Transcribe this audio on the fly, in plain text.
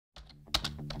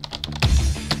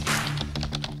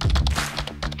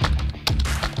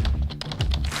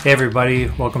Hey everybody,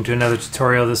 welcome to another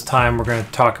tutorial. This time we're going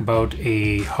to talk about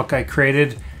a hook I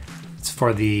created. It's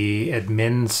for the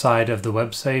admin side of the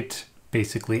website.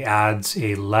 Basically adds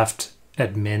a left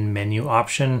admin menu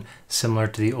option similar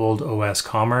to the old OS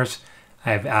Commerce.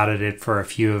 I've added it for a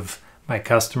few of my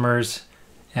customers,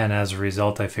 and as a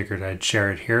result I figured I'd share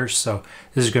it here. So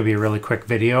this is going to be a really quick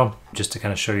video just to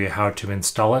kind of show you how to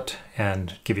install it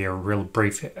and give you a real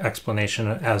brief explanation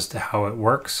as to how it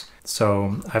works.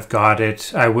 So I've got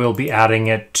it. I will be adding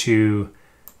it to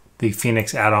the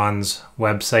Phoenix add-ons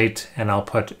website, and I'll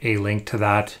put a link to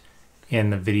that in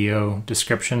the video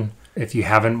description. If you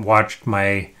haven't watched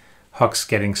my hooks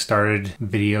getting started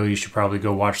video, you should probably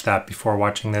go watch that before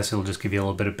watching this. It'll just give you a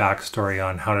little bit of backstory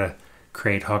on how to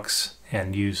create hooks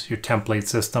and use your template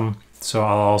system. So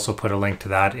I'll also put a link to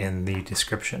that in the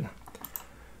description.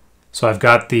 So I've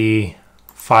got the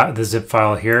zip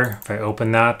file here. If I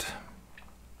open that,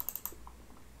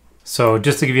 so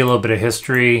just to give you a little bit of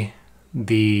history,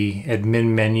 the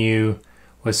admin menu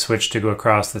was switched to go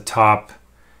across the top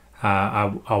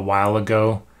a while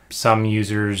ago. Some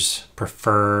users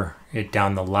prefer it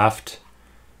down the left.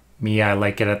 Me, I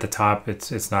like it at the top.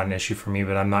 It's not an issue for me,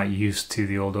 but I'm not used to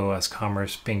the old OS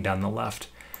Commerce being down the left.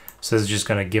 So this is just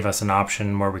going to give us an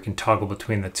option where we can toggle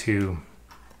between the two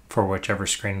for whichever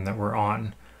screen that we're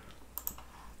on.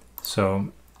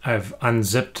 So I've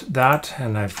unzipped that,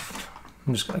 and I'm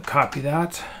just going to copy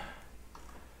that.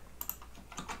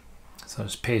 So I'll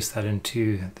just paste that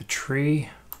into the tree.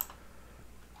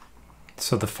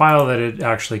 So the file that it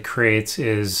actually creates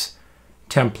is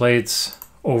templates,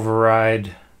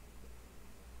 override,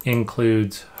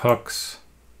 includes, hooks,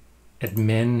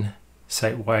 admin,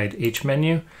 site-wide H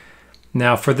menu.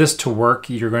 Now for this to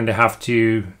work, you're going to have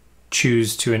to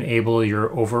choose to enable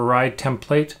your override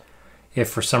template. If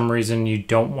for some reason you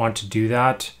don't want to do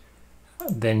that,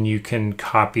 then you can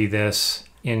copy this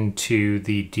into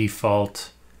the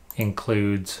default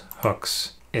includes,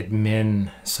 hooks, admin,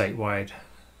 site-wide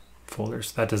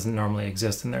folders. That doesn't normally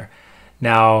exist in there.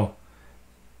 Now,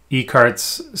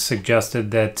 eCarts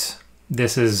suggested that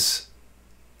this is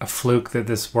a fluke that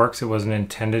this works. It wasn't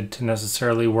intended to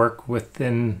necessarily work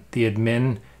within the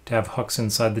admin to have hooks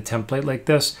inside the template like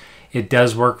this. It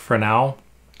does work for now.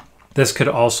 This could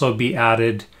also be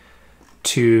added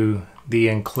to the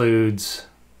includes,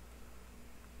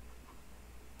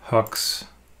 hooks,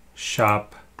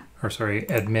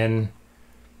 admin,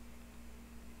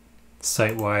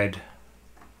 site-wide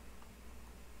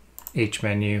H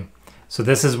menu. So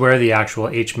this is where the actual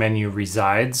H menu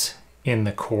resides in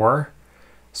the core.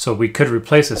 So we could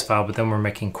replace this file, but then we're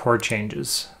making core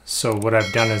changes. So what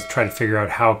I've done is try to figure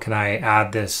out how can I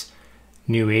add this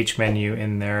new H menu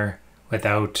in there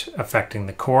without affecting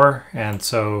the core. And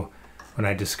so when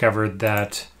I discovered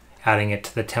that adding it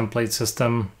to the template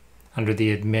system under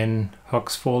the admin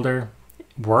hooks folder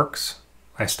works,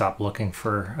 I stopped looking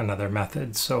for another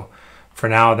method. So for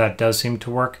now, that does seem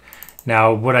to work.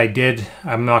 Now what I did,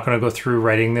 I'm not going to go through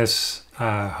writing this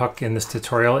hook in this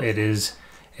tutorial. It is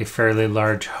a fairly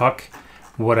large hook.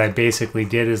 What I basically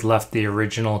did is left the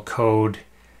original code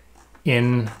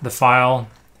in the file.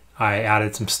 I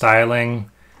added some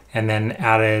styling and then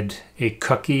added a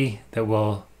cookie that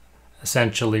will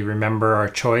essentially remember our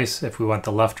choice if we want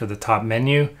the left or the top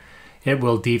menu. It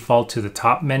will default to the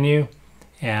top menu,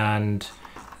 and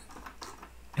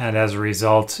as a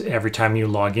result, every time you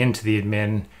log into the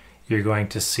admin, you're going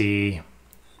to see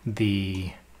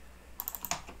the,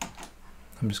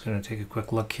 I'm just going to take a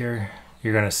quick look here.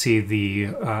 You're going to see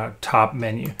the top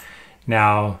menu.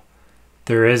 Now,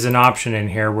 there is an option in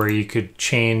here where you could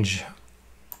change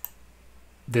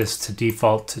this to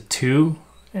default to 2.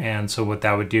 And so what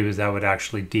that would do is that would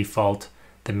actually default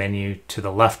the menu to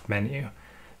the left menu.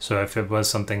 So if it was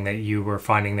something that you were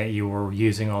finding that you were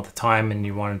using all the time and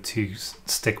you wanted to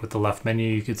stick with the left menu,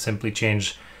 you could simply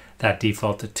change that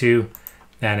default to 2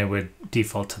 and it would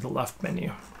default to the left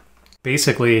menu.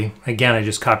 Basically, again, I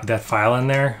just copied that file in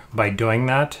there. By doing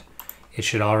that, it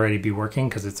should already be working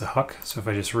because it's a hook. So if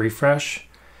I just refresh,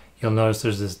 you'll notice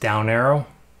there's this down arrow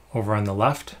over on the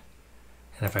left.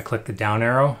 And if I click the down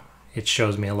arrow, it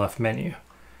shows me a left menu.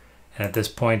 And at this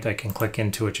point, I can click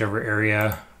into whichever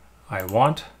area I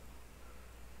want,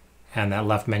 and that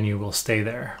left menu will stay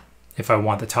there. If I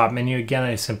want the top menu again,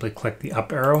 I simply click the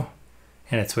up arrow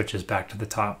and it switches back to the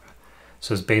top.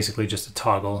 So it's basically just a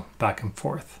toggle back and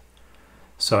forth.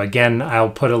 So again, I'll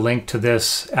put a link to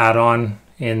this add-on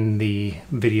in the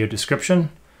video description.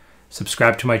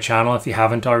 Subscribe to my channel if you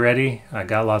haven't already. I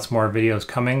got lots more videos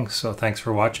coming, so thanks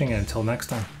for watching, and until next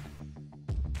time.